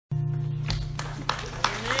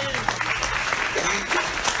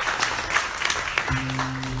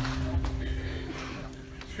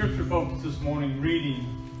this morning reading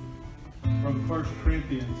from 1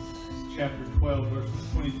 Corinthians chapter 12, verse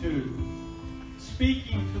 22,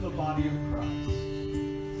 speaking to the body of Christ.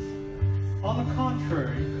 On the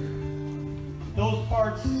contrary, those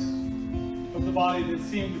parts of the body that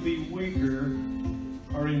seem to be weaker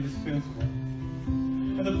are indispensable.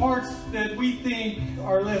 And the parts that we think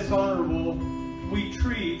are less honorable, we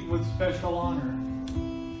treat with special honor.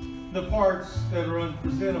 The parts that are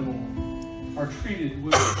unpresentable are treated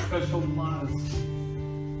with special modesty.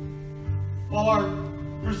 While our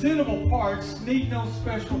presentable parts need no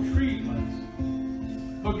special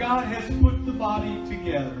treatment, but God has put the body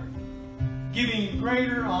together, giving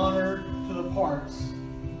greater honor to the parts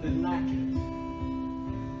that lack it,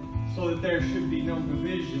 so that there should be no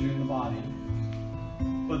division in the body,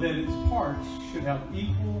 but that its parts should have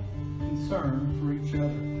equal concern for each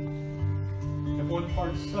other. If one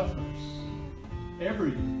part suffers,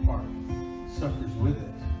 every part suffers with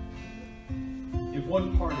it. If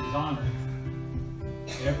one part is honored,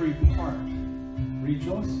 every part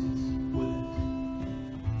rejoices with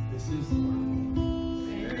it. This is the word of the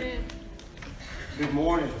Lord. Amen. Good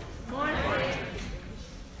morning. Good morning.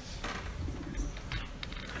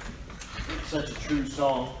 Such a true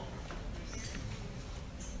song.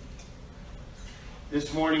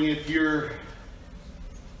 This morning, if you're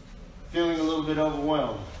feeling a little bit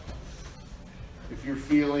overwhelmed, if you're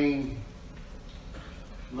feeling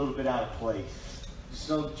a little bit out of place, just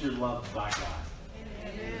know that you're loved by God.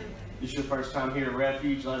 Amen. This is your first time here at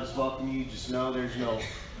Refuge. Let us welcome you. Just know there's no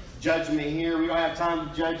judgment here. We don't have time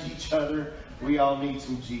to judge each other. We all need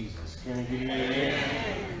some Jesus. Can I get an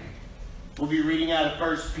amen? We'll be reading out of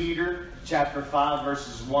 1 Peter chapter 5,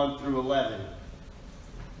 verses 1 through 11.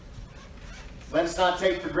 Let us not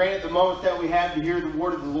take for granted the moment that we have to hear the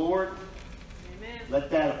word of the Lord. Amen. Let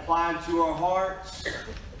that apply to our hearts.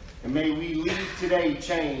 And may we leave today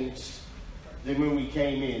changed than when we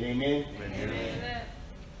came in. Amen? Amen.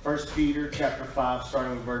 1 Peter chapter 5,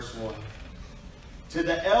 starting with verse 1. To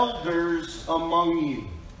the elders among you,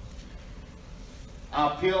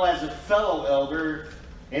 I appeal as a fellow elder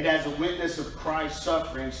and as a witness of Christ's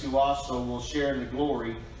sufferings, who also will share in the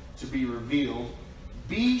glory to be revealed.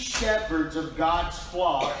 Be shepherds of God's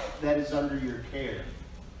flock that is under your care,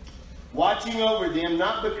 watching over them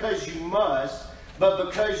not because you must, but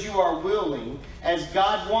because you are willing, as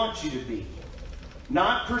God wants you to be,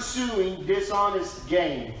 not pursuing dishonest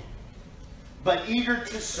gain, but eager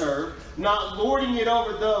to serve, not lording it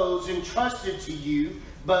over those entrusted to you,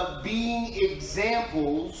 but being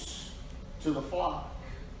examples to the flock.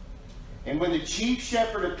 And when the chief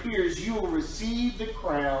shepherd appears, you will receive the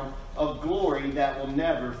crown of glory that will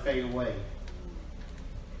never fade away.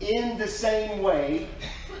 In the same way,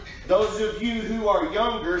 those of you who are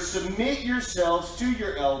younger, submit yourselves to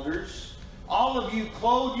your elders. All of you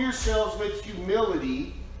clothe yourselves with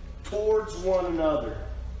humility towards one another,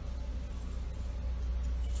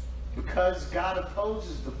 because God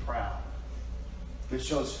opposes the proud, but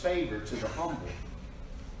shows favor to the humble.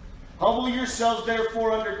 Humble yourselves,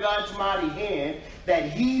 therefore, under God's mighty hand,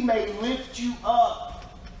 that he may lift you up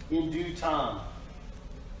in due time.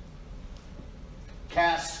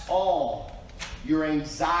 Cast all your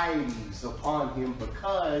anxieties upon him,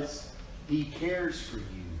 because he cares for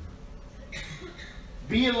you.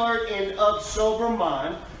 Be alert and of sober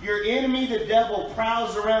mind. Your enemy, the devil,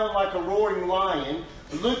 prowls around like a roaring lion,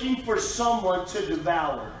 looking for someone to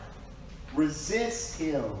devour. Resist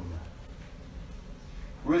him.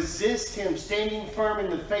 Resist him, standing firm in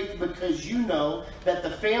the faith, because you know that the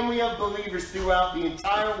family of believers throughout the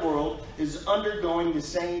entire world is undergoing the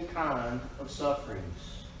same kind of sufferings.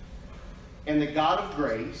 And the God of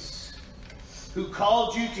grace, who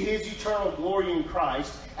called you to his eternal glory in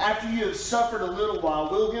Christ, after you have suffered a little while,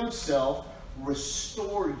 will himself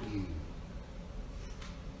restore you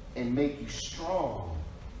and make you strong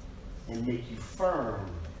and make you firm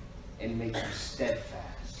and make you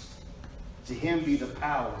steadfast. To him be the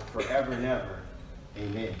power forever and ever.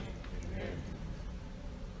 Amen. Amen.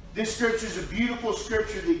 This scripture is a beautiful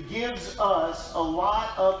scripture that gives us a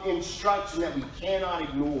lot of instruction that we cannot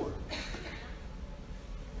ignore.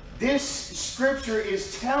 This scripture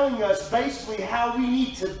is telling us basically how we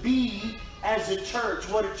need to be as a church,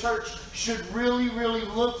 what a church should really, really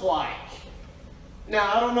look like.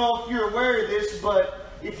 Now, I don't know if you're aware of this,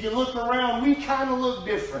 but if you look around, we kind of look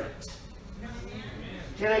different.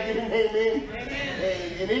 Can I get an amen?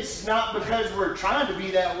 Amen? And it's not because we're trying to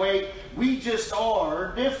be that way. We just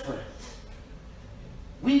are different.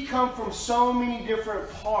 We come from so many different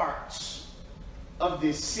parts of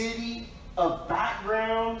this city, of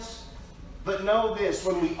backgrounds. But know this,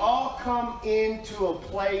 when we all come into a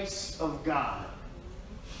place of God,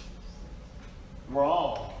 we're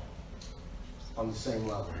all on the same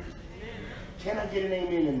level. Can I get an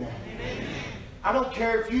amen in that? I don't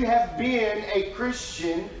care if you have been a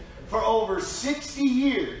Christian for over 60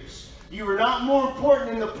 years. You are not more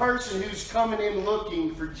important than the person who's coming in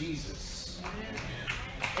looking for Jesus.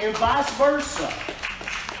 And vice versa.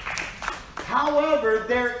 However,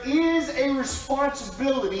 there is a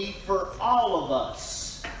responsibility for all of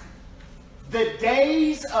us. The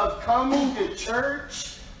days of coming to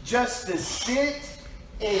church just to sit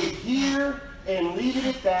and hear and leave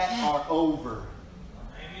it at that are over.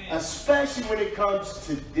 Especially when it comes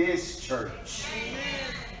to this church.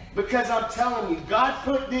 Because I'm telling you, God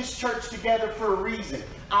put this church together for a reason.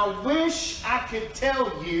 I wish I could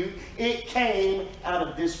tell you it came out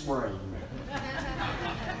of this brain.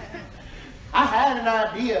 I had an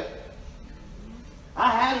idea. I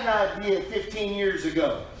had an idea 15 years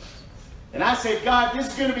ago. And I said, God, this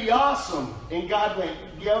is going to be awesome. And God went,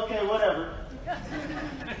 yeah, okay, whatever.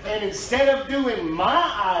 And instead of doing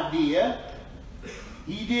my idea,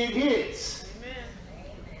 He did His.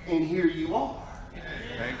 And here you are.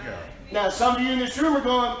 Thank you. Now, some of you in this room are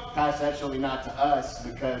going, gosh, actually not to us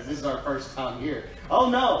because this is our first time here. Oh,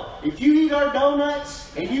 no. If you eat our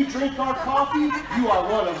donuts and you drink our coffee, you are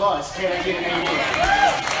one of us. Can I get an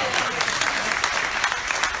amen?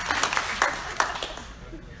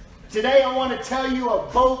 Today, I want to tell you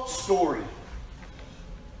a boat story.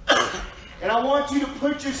 And I want you to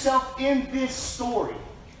put yourself in this story.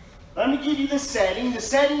 Let me give you the setting. The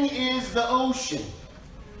setting is the ocean.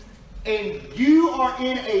 And you are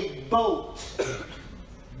in a boat.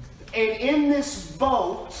 And in this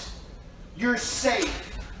boat, you're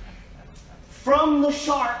safe from the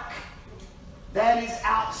shark that is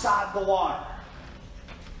outside the water.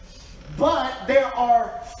 But there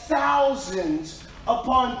are thousands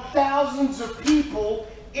upon thousands of people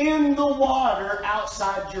in the water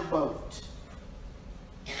outside your boat.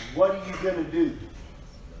 What are you going to do?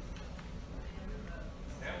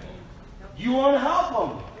 You want to help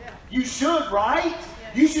them. You should, right?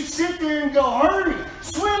 You should sit there and go, hurry,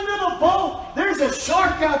 swim to the boat. There's a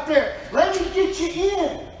shark out there. Let me get you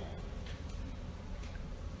in.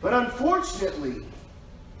 But unfortunately,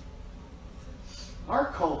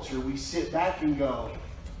 our culture, we sit back and go,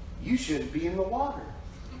 you shouldn't be in the water.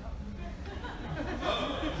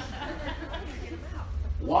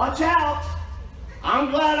 Watch out. I'm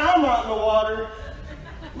glad I'm not in the water.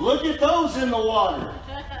 Look at those in the water.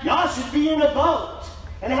 Y'all should be in a boat.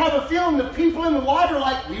 And I have a feeling the people in the water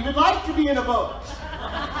like, we would like to be in a boat.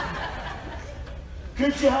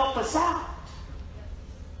 Could you help us out?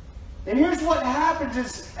 And here's what happens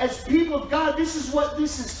is, as people of God, this is what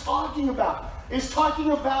this is talking about. It's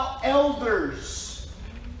talking about elders.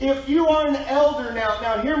 If you are an elder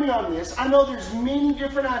now hear me on this. I know there's many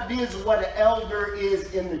different ideas of what an elder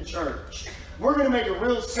is in the church. We're going to make it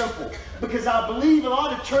real simple. Because I believe a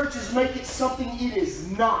lot of churches make it something it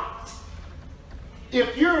is not.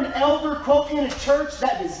 If you're an elder, quote, in a church,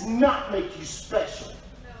 that does not make you special.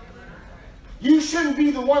 You shouldn't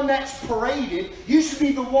be the one that's paraded. You should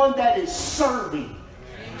be the one that is serving.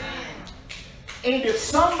 And if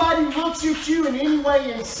somebody looks at you in any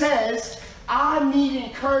way and says, I need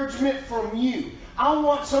encouragement from you, I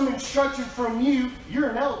want some instruction from you, you're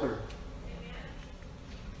an elder.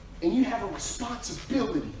 And you have a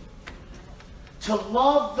responsibility to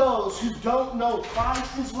love those who don't know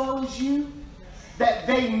Christ as well as you, that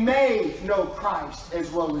they may know Christ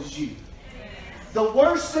as well as you. The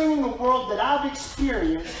worst thing in the world that I've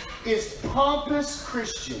experienced is pompous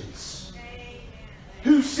Christians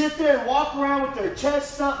who sit there and walk around with their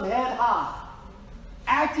chest up and head high,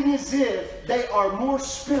 acting as if they are more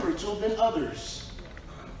spiritual than others.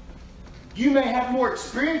 You may have more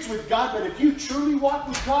experience with God, but if you truly walk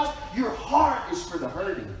with God, your heart is for the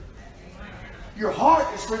hurting. Your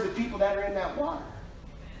heart is for the people that are in that water.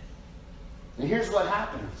 And here's what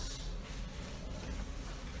happens.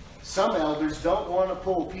 Some elders don't want to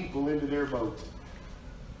pull people into their boat.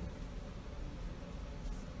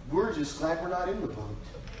 We're just glad we're not in the boat.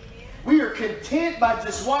 We are content by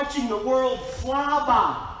just watching the world fly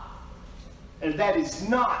by. And that is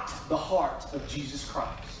not the heart of Jesus Christ.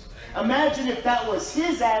 Imagine if that was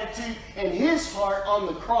His attitude and His heart on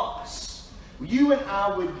the cross. You and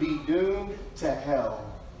I would be doomed to hell.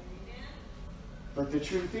 But the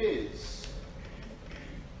truth is,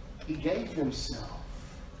 He gave Himself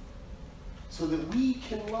so that we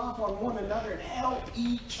can love on one another and help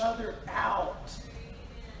each other out.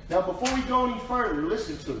 Now, before we go any further,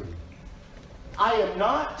 listen to me. I am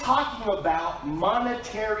not talking about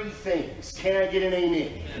monetary things. Can I get an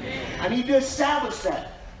amen? Amen. I need to establish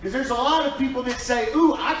that. Because there's a lot of people that say,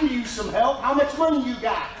 ooh, I could use some help. How much money you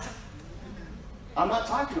got? I'm not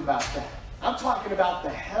talking about that. I'm talking about the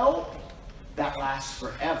help that lasts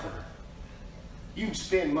forever. You can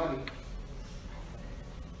spend money.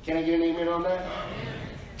 Can I get an amen on that?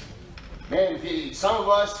 Man, some of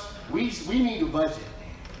us, we need a budget.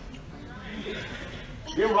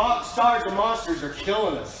 Them rock stars and monsters are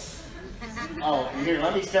killing us. Oh, here,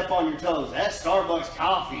 let me step on your toes. That's Starbucks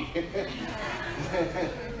coffee.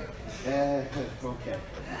 Okay.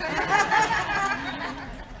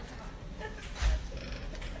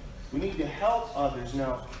 We need to help others.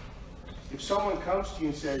 Now, if someone comes to you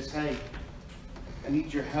and says, hey, I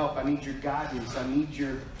need your help, I need your guidance, I need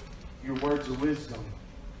your words of wisdom,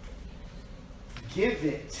 give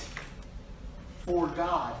it for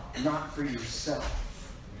God, not for yourself.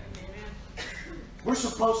 We're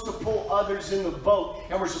supposed to pull others in the boat,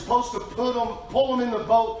 and we're supposed to pull them in the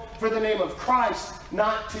boat for the name of Christ,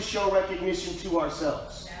 not to show recognition to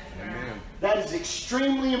ourselves. Amen. That is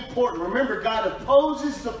extremely important. Remember, God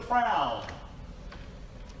opposes the proud.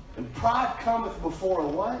 And pride cometh before a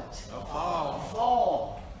what? A fall. A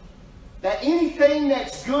fall. That anything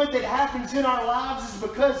that's good that happens in our lives is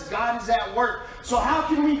because God is at work. So how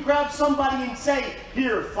can we grab somebody and say,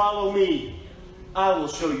 here, follow me. I will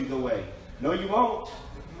show you the way. No, you won't.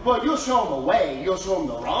 Well, you'll show them a way. You'll show them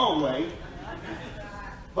the wrong way.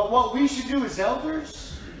 But what we should do as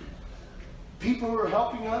elders, people who are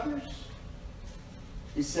helping others,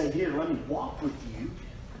 is say, here, let me walk with you,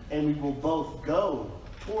 and we will both go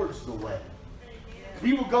towards the way.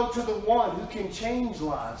 We will go to the one who can change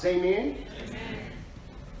lives. Amen? Amen.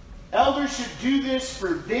 Elders should do this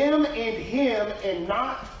for them and him and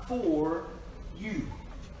not for you.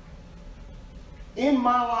 In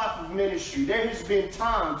my life of ministry, there has been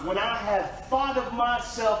times when I have thought of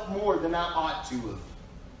myself more than I ought to have.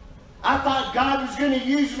 I thought God was going to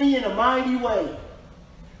use me in a mighty way.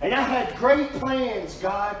 And I had great plans,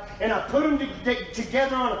 God, and I put them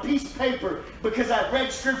together on a piece of paper because I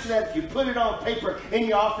read scripture that if you put it on paper and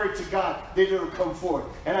you offer it to God, then it'll come forth.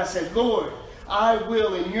 And I said, Lord, I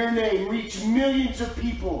will in your name reach millions of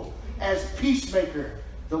people as Peacemaker,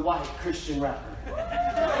 the white Christian rapper.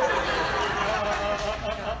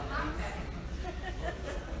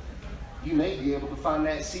 You may be able to find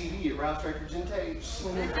that CD at Ralph's Records and Tapes.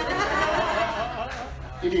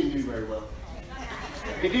 It didn't do very well.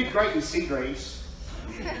 It did great in Sea Grace.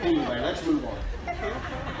 Anyway, let's move on.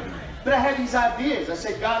 But I had these ideas. I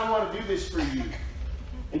said, God, I want to do this for you.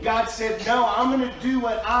 And God said, no, I'm going to do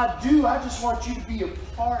what I do. I just want you to be a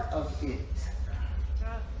part of it.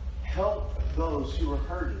 Help those who are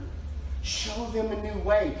hurting. Show them a new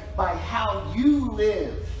way by how you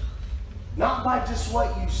live. Not by just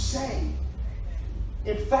what you say.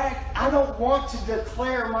 In fact, I don't want to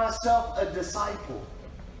declare myself a disciple.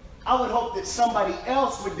 I would hope that somebody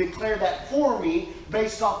else would declare that for me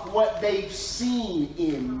based off what they've seen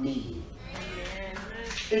in me.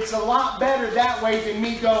 It's a lot better that way than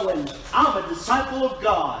me going, I'm a disciple of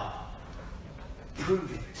God.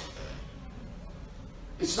 Prove it.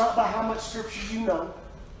 It's not by how much scripture you know.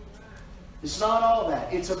 It's not all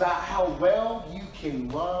that. It's about how well you can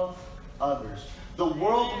love others. The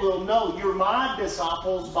world will know you're my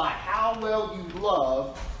disciples by how well you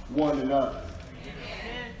love one another.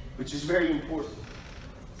 Which is very important.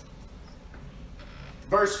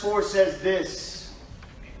 Verse 4 says this.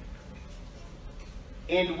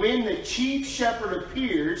 And when the chief shepherd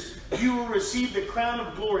appears, you will receive the crown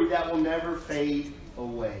of glory that will never fade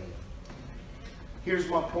away. Here's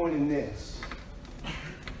my point in this.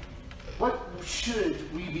 What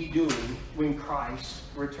should we be doing when Christ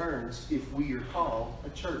returns if we are called a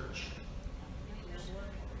church?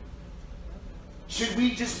 Should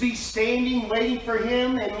we just be standing, waiting for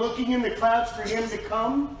him and looking in the clouds for him to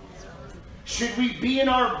come? Should we be in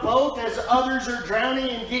our boat as others are drowning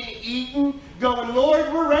and getting eaten, going,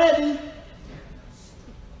 Lord, we're ready?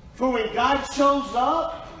 For when God shows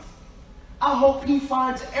up, I hope he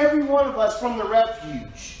finds every one of us from the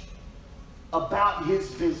refuge about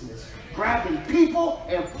his business, grabbing people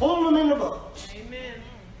and pulling them in the boat. Amen.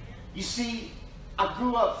 You see, I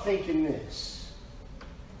grew up thinking this.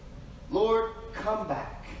 Lord, come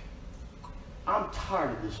back. I'm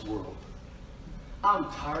tired of this world.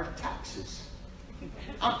 I'm tired of taxes.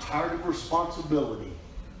 I'm tired of responsibility.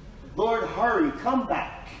 Lord, hurry, come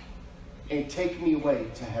back and take me away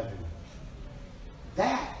to heaven.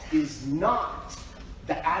 That is not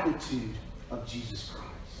the attitude of Jesus Christ.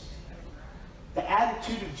 The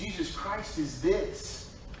attitude of Jesus Christ is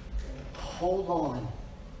this. Hold on.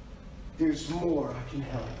 There's more I can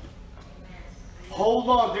help. Hold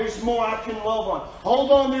on, there's more I can love on.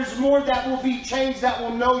 Hold on, there's more that will be changed, that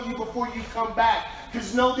will know you before you come back.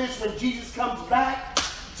 Because know this, when Jesus comes back,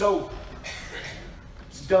 it's over.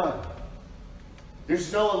 done.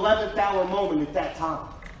 There's no 11th hour moment at that time.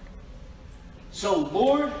 So,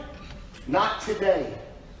 Lord, not today.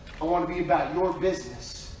 I want to be about your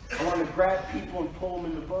business. I want to grab people and pull them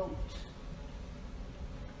in the boat.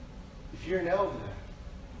 If you're an elder,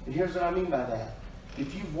 and here's what I mean by that.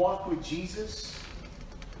 If you walk with Jesus,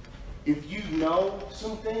 if you know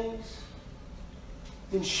some things,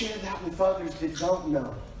 then share that with others that don't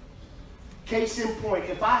know. Case in point,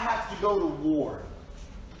 if I have to go to war,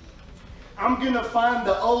 I'm going to find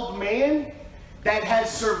the old man that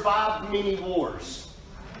has survived many wars.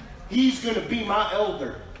 He's going to be my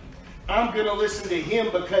elder. I'm going to listen to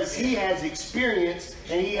him because he has experience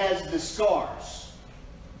and he has the scars.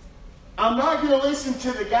 I'm not going to listen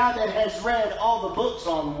to the guy that has read all the books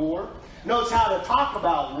on war, knows how to talk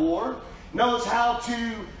about war, knows how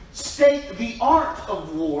to state the art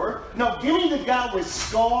of war. No, give me the guy with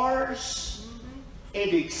scars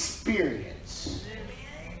and experience.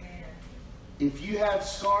 If you have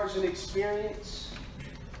scars and experience,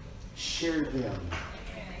 share them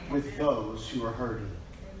with those who are hurting.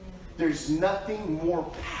 There's nothing more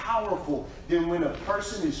powerful than when a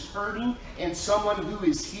person is hurting and someone who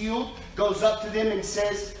is healed goes up to them and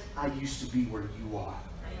says, I used to be where you are.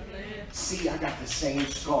 See, I got the same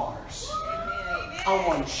scars. I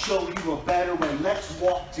want to show you a better way. Let's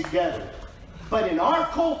walk together. But in our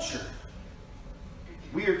culture,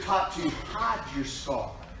 we are taught to hide your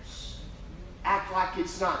scars. Act like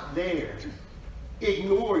it's not there.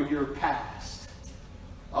 Ignore your past.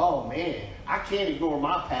 Oh man, I can't ignore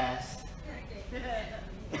my past.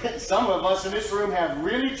 Some of us in this room have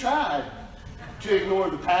really tried to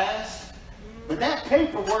ignore the past. But that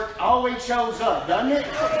paperwork always shows up, doesn't it?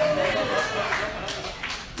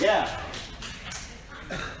 Yeah.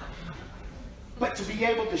 But to be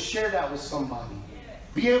able to share that with somebody,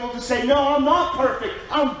 be able to say, no, I'm not perfect.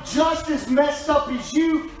 I'm just as messed up as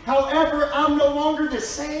you. However, I'm no longer the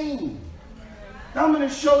same. I'm going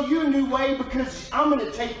to show you a new way because I'm going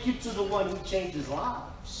to take you to the one who changes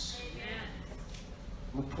lives.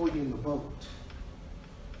 I'm going to pull you in the boat.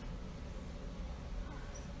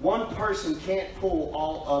 One person can't pull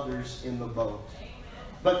all others in the boat.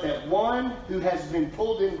 But that one who has been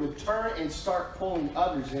pulled in would turn and start pulling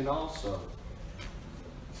others in also.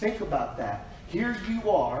 Think about that. Here you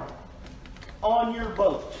are on your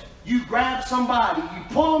boat. You grab somebody, you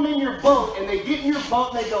pull them in your boat, and they get in your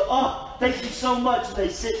boat and they go, oh, thank you so much, and they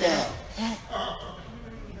sit down.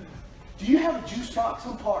 Do you have a juice box?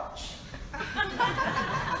 I'm parched.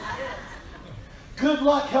 Good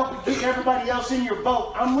luck helping get everybody else in your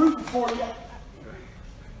boat. I'm rooting for you.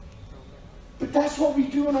 But that's what we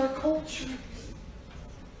do in our culture.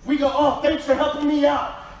 We go, oh, thanks for helping me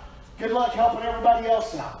out. Good luck helping everybody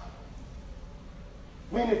else out.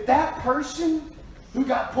 When if that person who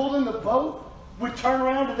got pulled in the boat would turn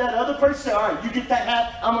around to that other person and say, all right, you get that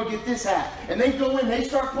hat, I'm going to get this hat. And they go in, they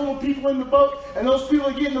start pulling people in the boat, and those people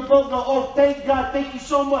that get in the boat go, oh, thank God, thank you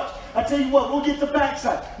so much. I tell you what, we'll get the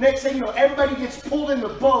backside. Next thing you know, everybody gets pulled in the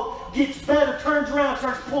boat, gets better, turns around,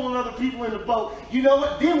 starts pulling other people in the boat. You know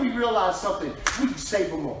what? Then we realize something. We can save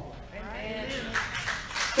them all. Amen.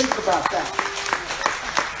 Think about that.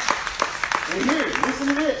 And here, listen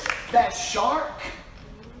to this. That shark,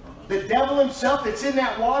 the devil himself that's in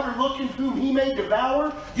that water looking whom he may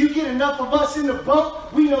devour, you get enough of us in the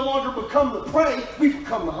boat, we no longer become the prey, we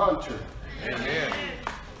become the hunter. Amen.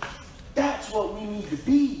 That's what we need to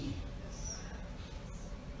be.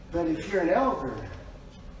 But if you're an elder,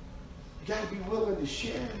 you got to be willing to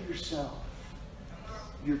share yourself,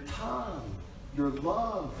 your time, your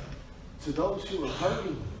love to those who are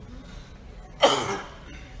hurting.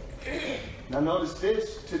 Now notice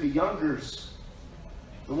this, to the youngers,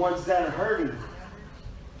 the ones that are hurting.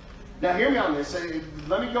 Now hear me on this.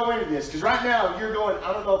 Let me go into this. Because right now you're going,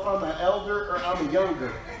 I don't know if I'm an elder or I'm a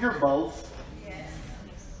younger. You're both.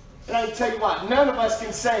 And I can tell you what, none of us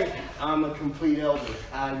can say, I'm a complete elder.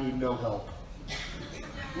 I need no help.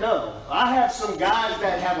 No. I have some guys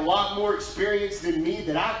that have a lot more experience than me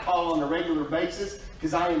that I call on a regular basis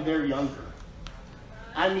because I am their younger.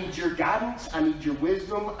 I need your guidance. I need your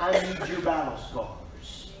wisdom. I need your battle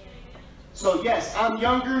scars. So yes, I'm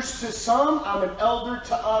younger to some. I'm an elder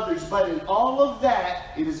to others. But in all of that,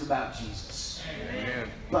 it is about Jesus. Amen.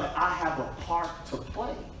 But I have a part to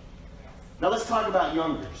play. Now let's talk about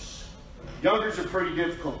youngers. Youngers are pretty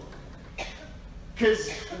difficult. Because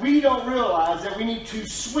we don't realize that we need to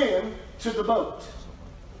swim to the boat.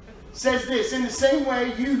 It says this, in the same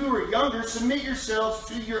way, you who are younger, submit yourselves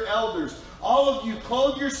to your elders. All of you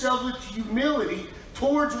clothe yourselves with humility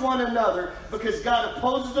towards one another, because God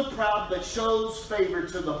opposes the proud but shows favor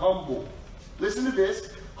to the humble. Listen to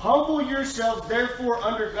this. Humble yourselves, therefore,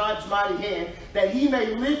 under God's mighty hand, that he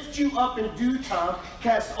may lift you up in due time.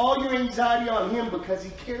 Cast all your anxiety on him because he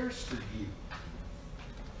cares for you.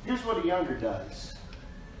 Here's what a younger does.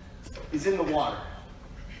 He's in the water,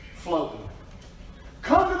 floating.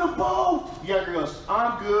 Come to the boat. The younger goes,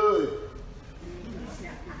 I'm good.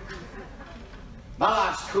 My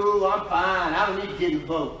life's cool. I'm fine. I don't need to get in the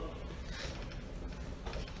boat.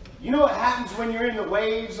 You know what happens when you're in the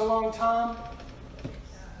waves a long time?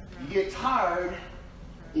 You get tired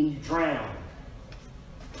and you drown.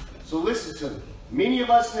 So listen to me. Many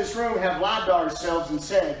of us in this room have lied to ourselves and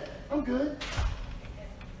said, I'm good.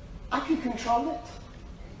 I can control it.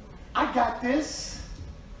 I got this.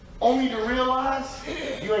 Only to realize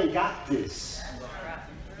you ain't got this.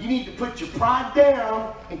 You need to put your pride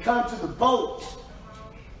down and come to the boat.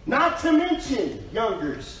 Not to mention,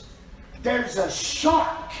 youngers, there's a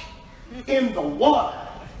shark in the water.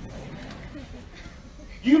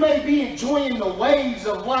 You may be enjoying the waves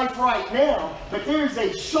of life right now, but there's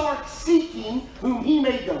a shark seeking whom he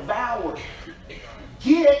may devour.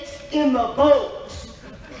 Get in the boat.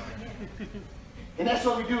 And that's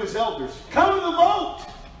what we do as elders. Come to the boat.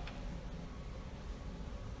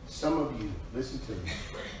 Some of you, listen to me.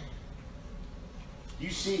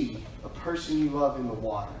 You see a person you love in the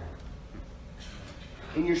water.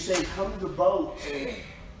 And you're saying, come to the boat.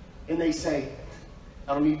 And they say,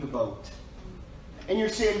 I don't need the boat. And you're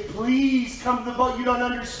saying, please come to the boat. You don't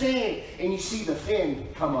understand. And you see the fin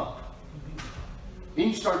come up. Then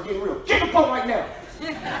you start getting real. Get the boat right now.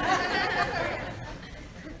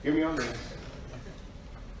 Hear me on this.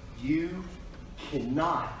 You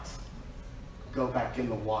cannot go back in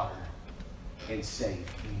the water and save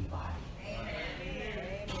anybody.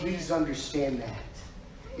 Please understand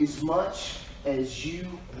that. As much as you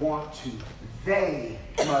want to, they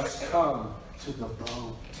must come to the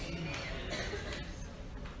boat.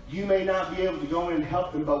 You may not be able to go in and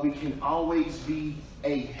help them, but we can always be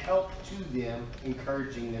a help to them,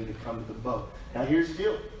 encouraging them to come to the boat. Now here's the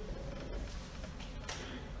deal.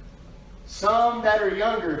 Some that are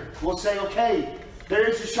younger will say, okay, there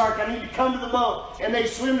is a shark, I need to come to the boat. And they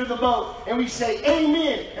swim to the boat, and we say,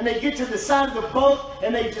 amen. And they get to the side of the boat,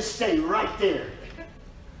 and they just stay right there.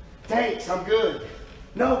 Thanks, I'm good.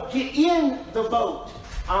 No, get in the boat.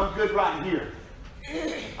 I'm good right here.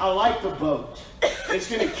 I like the boat. It's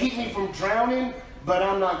going to keep me from drowning, but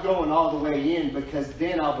I'm not going all the way in because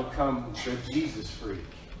then I'll become a Jesus freak.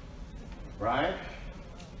 Right?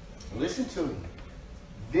 Listen to me.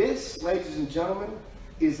 This, ladies and gentlemen,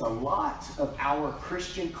 is a lot of our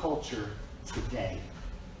Christian culture today.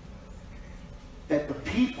 That the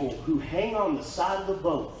people who hang on the side of the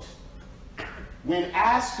boat, when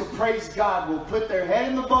asked to praise God, will put their head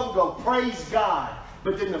in the boat and go, praise God.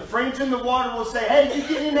 But then the friends in the water will say, hey, you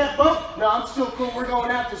get in that boat? No, I'm still cool. We're going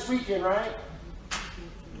out this weekend, right?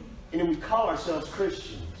 And then we call ourselves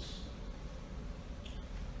Christians.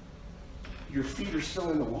 Your feet are still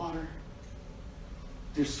in the water.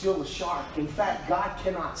 There's still a shark. In fact, God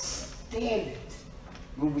cannot stand it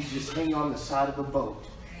when we just hang on the side of the boat.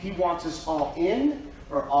 He wants us all in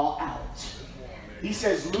or all out. He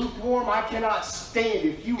says, lukewarm, I cannot stand.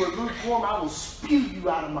 If you were lukewarm, I will spew you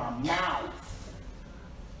out of my mouth.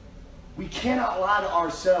 We cannot lie to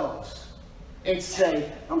ourselves and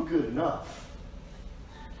say, I'm good enough.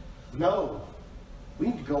 No. We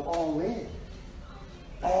need to go all in.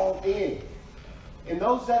 All in. And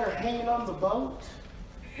those that are hanging on the boat,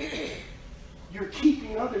 you're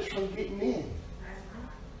keeping others from getting in.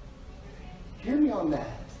 Hear me on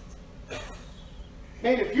that.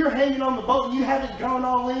 Man, if you're hanging on the boat and you haven't gone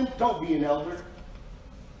all in, don't be an elder.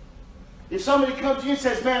 If somebody comes to you and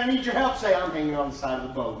says, man, I need your help, say, I'm hanging on the side of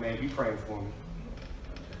the boat, man. Be praying for me.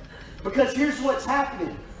 Because here's what's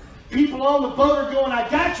happening. People on the boat are going, I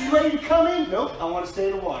got you, ready to come in? Nope, I want to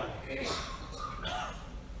stay in the water.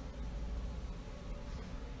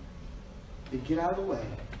 Then get out of the way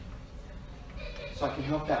so I can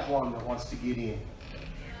help that one that wants to get in.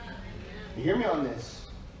 You hear me on this?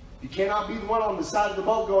 You cannot be the one on the side of the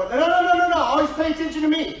boat going, no, always pay attention to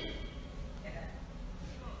me.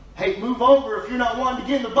 Hey, move over if you're not wanting to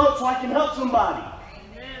get in the boat so I can help somebody.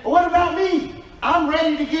 But what about me? I'm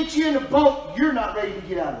ready to get you in the boat. You're not ready to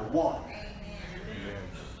get out of the water.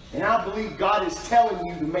 And I believe God is telling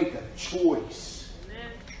you to make a choice.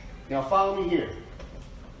 Now follow me here.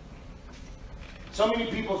 So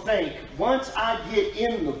many people think, once I get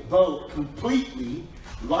in the boat completely,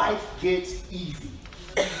 life gets easy.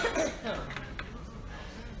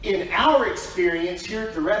 In our experience here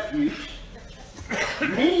at the Refuge,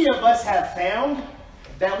 many of us have found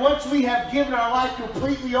that once we have given our life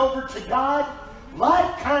completely over to God,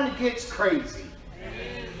 life kind of gets crazy.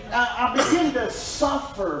 I begin to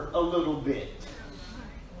suffer a little bit.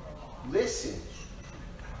 Listen,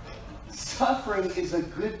 suffering is a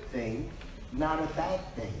good thing, not a bad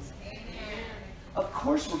thing. Of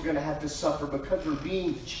course we're going to have to suffer because we're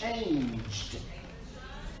being changed.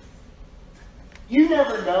 You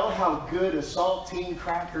never know how good a saltine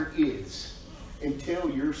cracker is until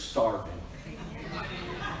you're starving.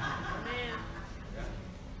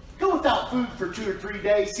 Go without food for 2 or 3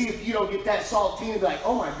 days. See if you don't get that saltine and be like,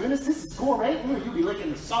 oh my goodness, this is gourmet. You'll be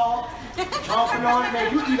licking the salt, chomping on it.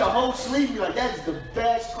 Man, you eat a whole sleeve and be like, that is the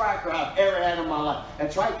best cracker I've ever had in my life.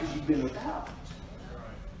 That's right, because you've been without.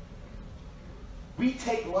 We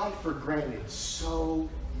take life for granted so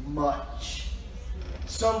much.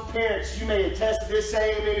 Some parents, you may attest to this,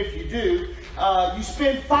 say amen if you do. You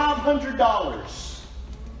spend $500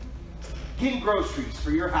 getting groceries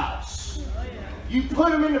for your house. You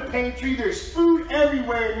put them in the pantry. There's food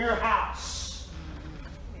everywhere in your house.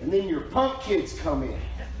 And then your punk kids come in.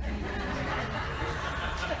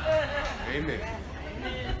 Amen.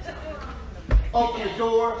 Open the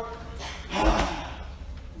door.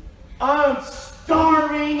 I'm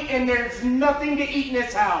starving and there's nothing to eat in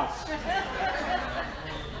this house.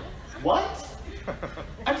 What?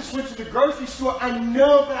 I just went to the grocery store. I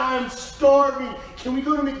know that I'm starving. Can we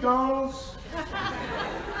go to McDonald's?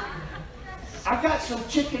 I got some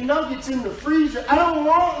chicken nuggets in the freezer. I don't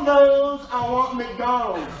want those. I want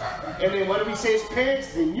McDonald's. And then what do we say as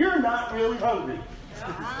parents? Then you're not really hungry.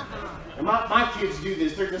 And my kids do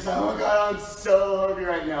this. They're just like, oh God, I'm so hungry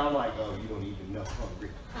right now. I'm like, oh, you don't even know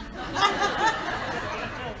hungry.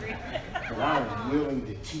 But I'm willing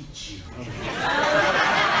to teach you.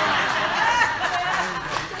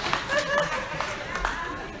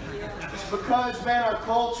 It's because, man, our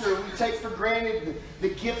culture, we take for granted the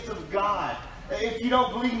gift of God. If you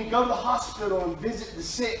don't believe me, go to the hospital and visit the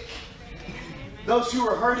sick. Those who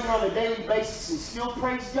are hurting on a daily basis and still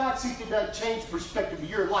praise God, see if it doesn't change perspective of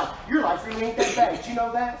your life. Your life really ain't that bad. You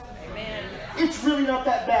know that? Amen. It's really not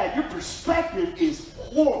that bad. Your perspective is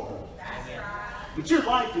horrible. But your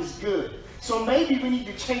life is good. So maybe we need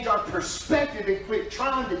to change our perspective and quit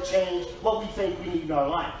trying to change what we think we need in our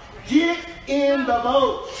life. Get in the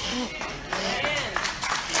boat. Amen.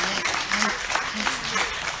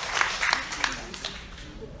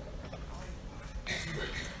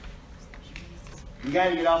 You got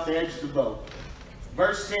to get off the edge of the boat.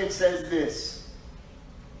 Verse 10 says this.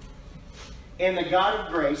 And the God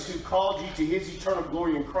of grace, who called you to his eternal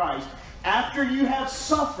glory in Christ, after you have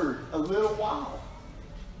suffered a little while.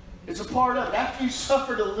 It's a part of it. After you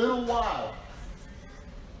suffered a little while,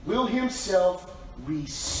 will himself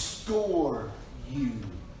restore you.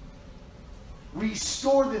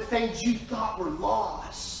 Restore the things you thought were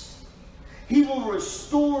lost. He will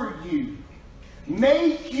restore you.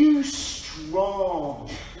 Make you strong,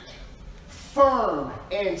 firm,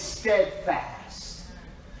 and steadfast.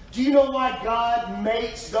 Do you know why God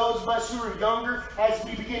makes those of us who are younger, as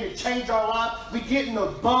we begin to change our life, we get in the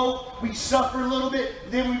boat, we suffer a little bit,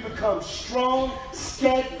 then we become strong,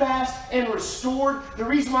 steadfast, and restored? The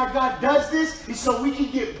reason why God does this is so we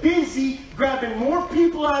can get busy grabbing more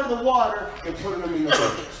people out of the water and putting them in the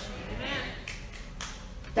boats.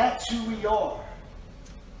 That's who we are.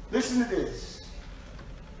 Listen to this.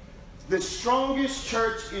 The strongest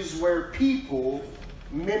church is where people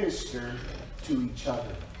minister to each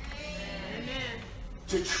other. Amen.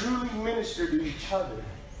 To truly minister to each other.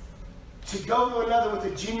 To go to another with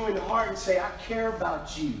a genuine heart and say, I care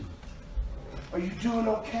about you. Are you doing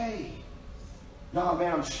okay? No,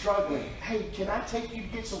 man, I'm struggling. Hey, can I take you to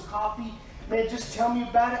get some coffee? Man, just tell me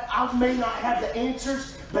about it. I may not have the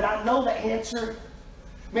answers, but I know the answer.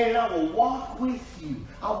 Man, I will walk with you.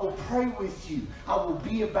 I will pray with you. I will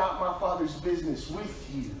be about my Father's business with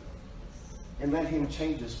you. And let him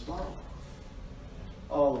change us both.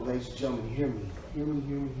 Oh, ladies and gentlemen, hear me. Hear me,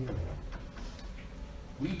 hear me, hear me.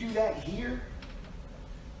 We do that here.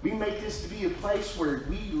 We make this to be a place where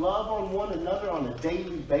we love on one another on a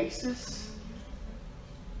daily basis.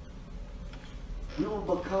 We will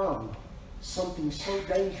become something so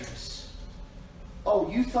dangerous. Oh,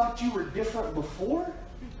 you thought you were different before?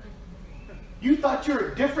 You thought you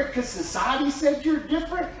were different because society said you're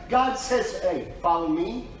different? God says, hey, follow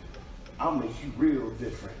me. I'll make you real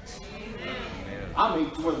different. I'll make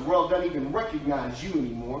it to where the world doesn't even recognize you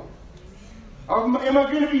anymore. Or am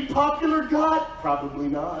I going to be popular, God? Probably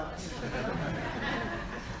not.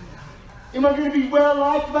 Am I going to be well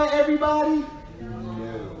liked by everybody?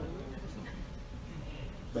 No.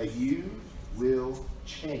 But you will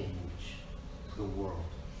change the world.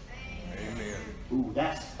 Amen. Ooh,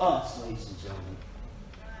 that's us, ladies and gentlemen.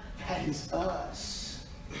 That is us.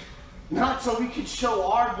 Not so we can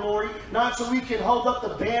show our glory. Not so we can hold up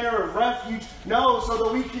the banner of refuge. No, so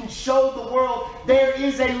that we can show the world there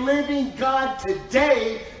is a living God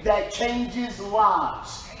today that changes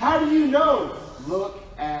lives. How do you know? Look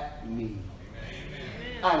at me.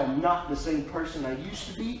 Amen. I am not the same person I used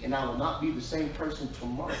to be, and I will not be the same person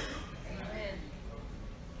tomorrow. Amen.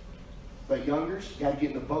 But youngers, you got to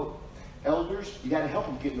get in the boat. Elders, you got to help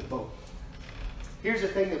them get in the boat. Here's the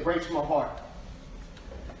thing that breaks my heart.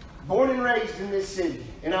 Born and raised in this city,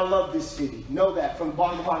 and I love this city. Know that from the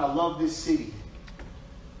bottom of my heart, I love this city.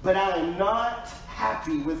 But I am not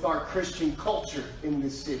happy with our Christian culture in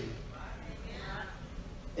this city.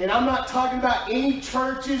 And I'm not talking about any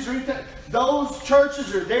churches or anything. Those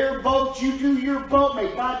churches are their boats. You do your boat.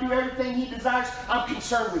 May God do everything He desires. I'm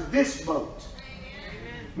concerned with this boat.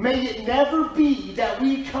 May it never be that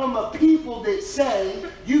we become a people that say,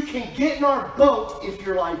 you can get in our boat if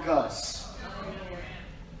you're like us.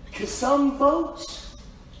 Because some boats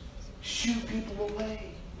shoo people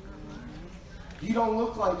away. You don't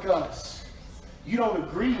look like us. You don't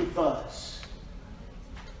agree with us.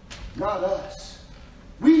 Not us.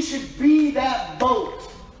 We should be that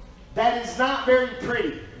boat that is not very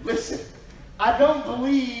pretty. Listen, I don't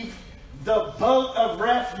believe the boat of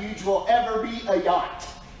refuge will ever be a yacht.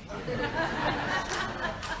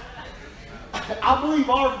 I believe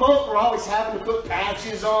our boat, we're always having to put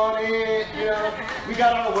patches on it. You know, we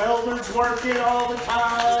got our welders working all the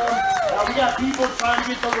time. We got people trying to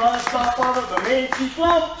get the rust off of it. But man, she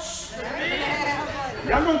floats.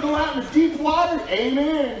 I'm going to go out in the deep water.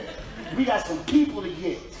 Amen. We got some people to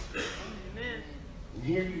get. And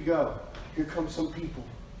here you go. Here come some people.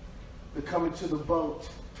 They're coming to the boat.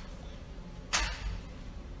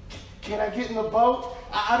 Can I get in the boat?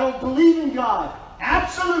 I don't believe in God.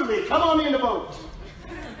 Absolutely. Come on in the boat.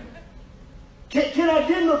 Can I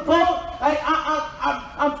get in the boat?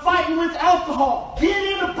 I'm fighting with alcohol. Get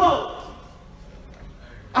in the boat.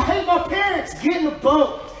 I hate my parents. Get in the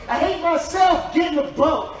boat. I hate myself. Get in the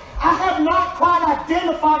boat. I have not quite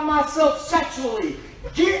identified myself sexually.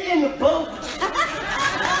 Get in the boat.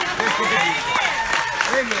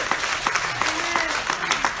 Amen.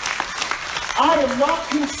 I am not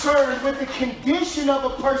concerned with the condition of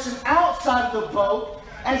a person outside of the boat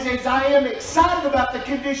as I am excited about the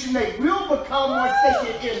condition they will become once they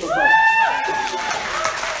get in the boat.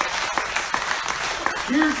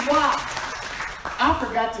 Here's why. I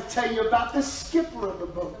forgot to tell you about the skipper of the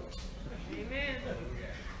boat. Amen.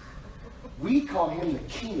 We call him the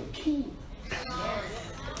King of Kings,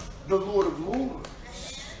 the Lord of Lords.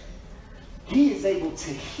 He is able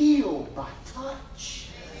to heal by touch.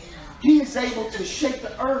 He is able to shake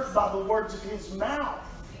the earth by the words of His mouth.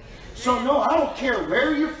 So no, I don't care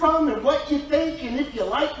where you're from and what you think and if you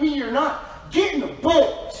like me or not. Get in the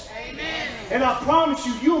boat. Amen. And I promise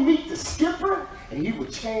you, you'll meet the skipper and he will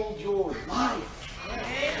change your life.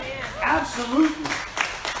 Amen. Absolutely.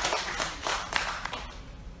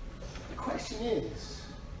 The question is,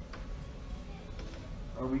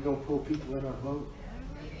 are we going to pull people in our boat?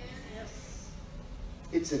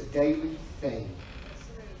 It's a daily thing.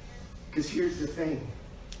 Because here's the thing.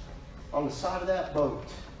 On the side of that boat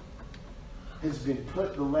has been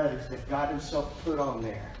put the letters that God Himself put on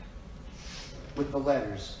there. With the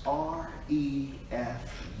letters R-E-F-U-G-E.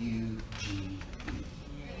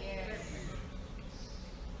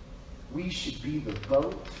 We should be the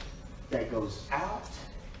boat that goes out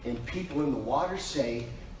and people in the water say,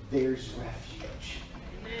 there's refuge.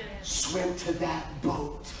 Swim to that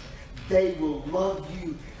boat. They will love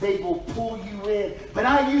you. They will pull you in. But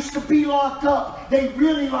I used to be locked up. They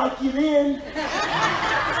really like you in.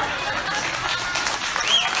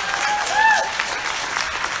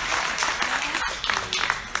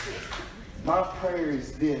 My prayer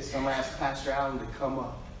is this. I'm going to ask Pastor Allen to come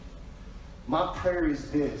up. My prayer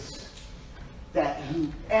is this. That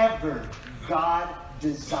whoever God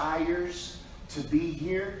desires to be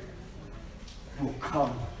here will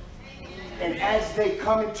come. And as they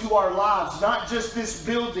come into our lives, not just this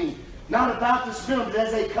building, not about this building, but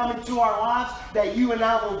as they come into our lives, that you and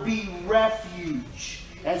I will be refuge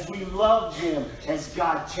as we love them, as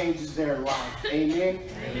God changes their life. Amen?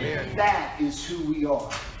 Amen. That is who we are.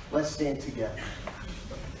 Let's stand together.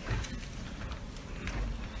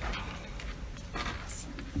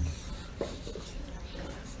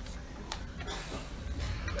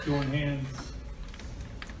 Join hands.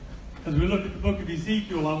 As we look at the book of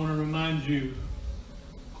Ezekiel, I want to remind you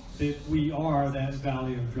that we are that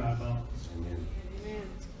valley of dry bones. Amen.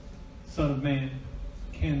 Son of man,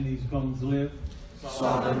 can these bones live?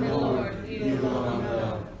 Sovereign Lord, you alone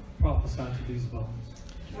know. Prophesy to these bones.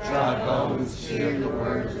 Dry bones, hear the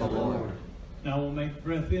word of the Lord. And I will make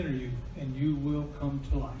breath enter you, and you will come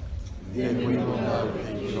to life. Then we will know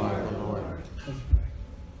that you are the Lord. Let's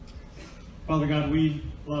pray. Father God, we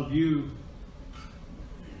love you.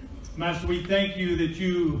 Master, we thank you that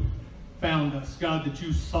you found us. God, that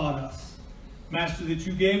you sought us. Master, that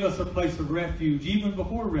you gave us a place of refuge, even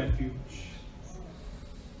before refuge.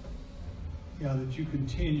 God, that you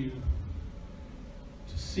continue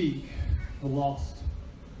to seek the lost,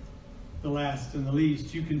 the last and the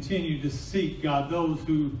least. You continue to seek, God, those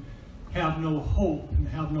who have no hope and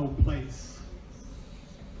have no place.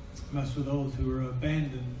 Master, those who are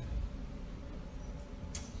abandoned.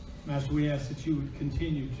 Master, we ask that you would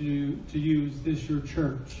continue to use this, your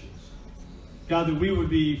church. God, that we would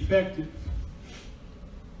be effective,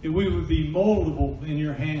 that we would be moldable in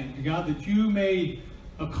your hand. God, that you may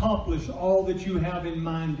accomplish all that you have in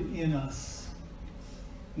mind in us.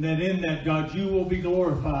 And that in that, God, you will be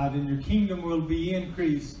glorified and your kingdom will be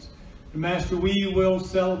increased. And Master, we will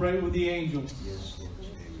celebrate with the angels. Yes, Lord.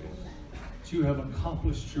 That you have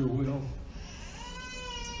accomplished your will.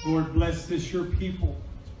 Lord, bless this, your people.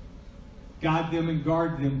 Guide them and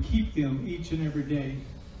guard them. Keep them each and every day.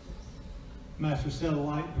 Master, set a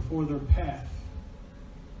light before their path.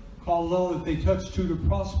 Cause all that they touch to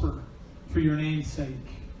prosper for your name's sake.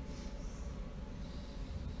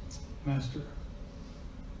 Master,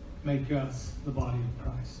 make us the body of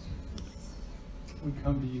Christ. We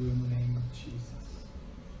come to you in the name of Jesus.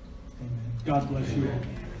 Amen. God bless you all.